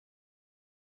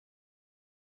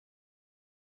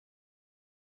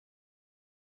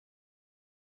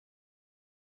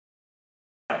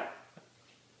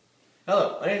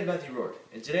Hello, my name is Matthew Rourke,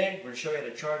 and today we're going to show you how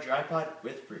to charge your iPod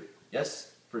with fruit.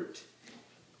 Yes, fruit.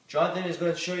 Jonathan is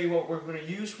going to show you what we're going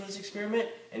to use for this experiment,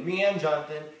 and me and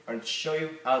Jonathan are going to show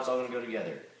you how it's all going to go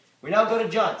together. We now go to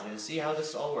Jonathan and see how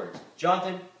this all works.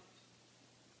 Jonathan?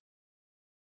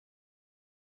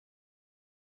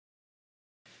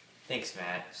 Thanks,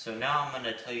 Matt. So now I'm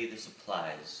going to tell you the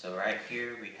supplies. So right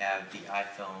here we have the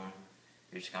iPhone.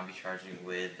 You're just going to be charging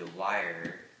with the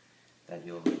wire that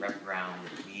you'll wrap around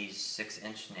these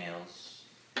 6-inch nails.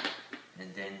 And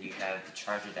then you have the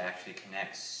charger that actually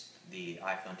connects the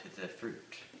iPhone to the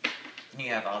fruit. Then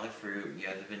you have all the fruit. You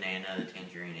have the banana, the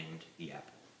tangerine, and the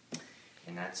apple.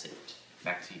 And that's it.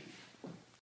 Back to you.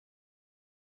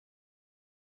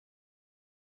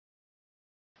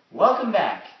 Welcome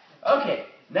back. Okay,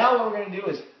 now what we're going to do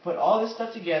is put all this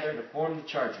stuff together to form the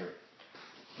charger.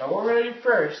 Now what we're going to do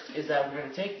first is that we're going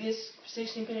to take this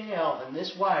 16-pin nail and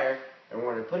this wire and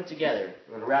we're going to put it together.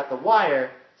 We're going to wrap the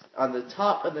wire on the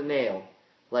top of the nail,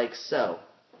 like so,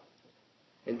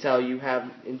 until you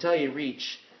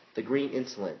reach the green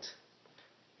insulant.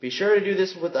 Be sure to do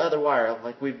this with the other wire,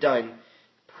 like we've done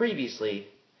previously.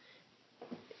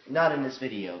 Not in this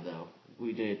video, though.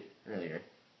 We did it earlier.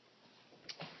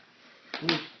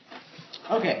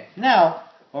 Okay, now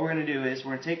what we're going to do is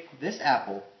we're going to take this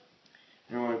apple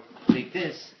and we're going to take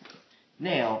this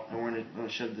nail and we're going to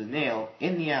shove the nail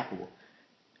in the apple.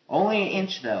 Only an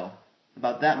inch, though.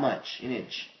 About that much, an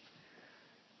inch.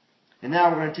 And now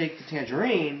we're going to take the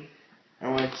tangerine and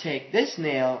we're going to take this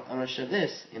nail and I'm going to shove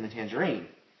this in the tangerine.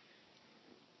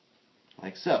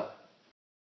 Like so.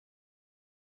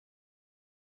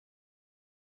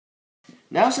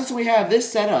 Now since we have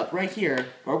this set up right here,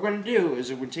 what we're going to do is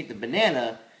we're going to take the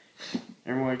banana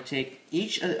and we're going to take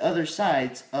each of the other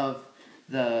sides of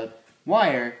the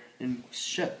wire and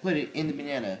put it in the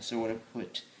banana. So we're going to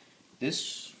put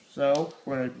this, so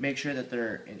we're going to make sure that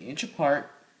they're an inch apart.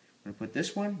 We're going to put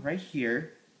this one right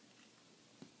here.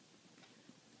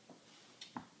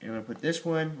 And we're going to put this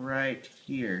one right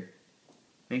here.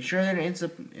 Make sure they're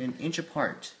an inch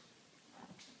apart.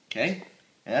 Okay?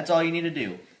 And that's all you need to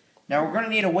do. Now we're going to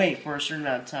need to wait for a certain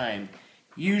amount of time.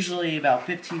 Usually about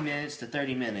 15 minutes to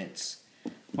 30 minutes.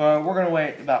 Well, we're going to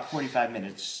wait about 45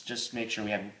 minutes. Just to make sure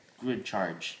we have good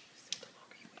charge.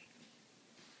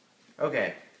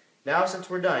 Okay. Now since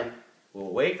we're done,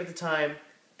 we'll wait for the time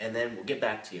and then we'll get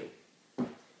back to you.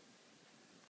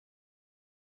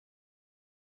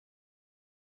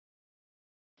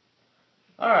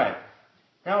 Alright.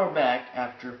 Now we're back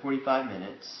after 45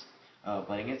 minutes of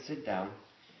letting it sit down.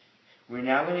 We're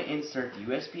now going to insert the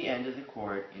USB end of the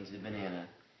cord into the banana.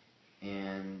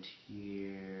 And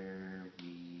here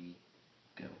we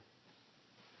go.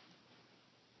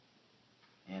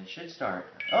 And it should start.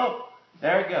 Oh!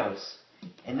 There it goes.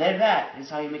 And then that is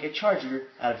how you make a charger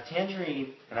out of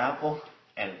tangerine, an apple,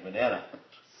 and a banana.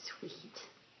 Sweet.